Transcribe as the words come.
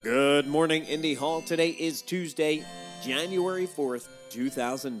morning, Indy Hall. Today is Tuesday, January 4th,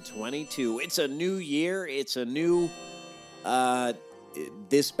 2022. It's a new year. It's a new,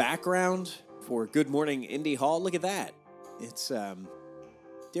 this background for Good Morning Indy Hall. Look at that. It's,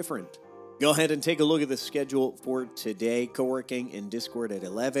 different. Go ahead and take a look at the schedule for today. Co-working in Discord at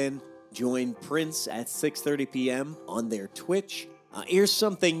 11. Join Prince at 6:30 p.m. on their Twitch. Here's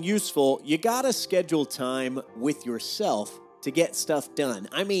something useful. You gotta schedule time with yourself to get stuff done.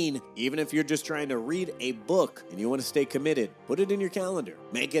 I mean, even if you're just trying to read a book and you want to stay committed, put it in your calendar.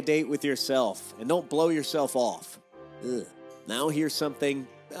 Make a date with yourself and don't blow yourself off. Ugh. Now here's something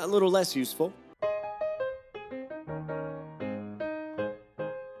a little less useful.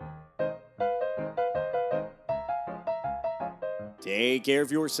 Take care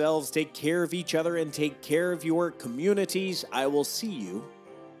of yourselves, take care of each other, and take care of your communities. I will see you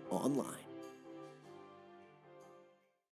online.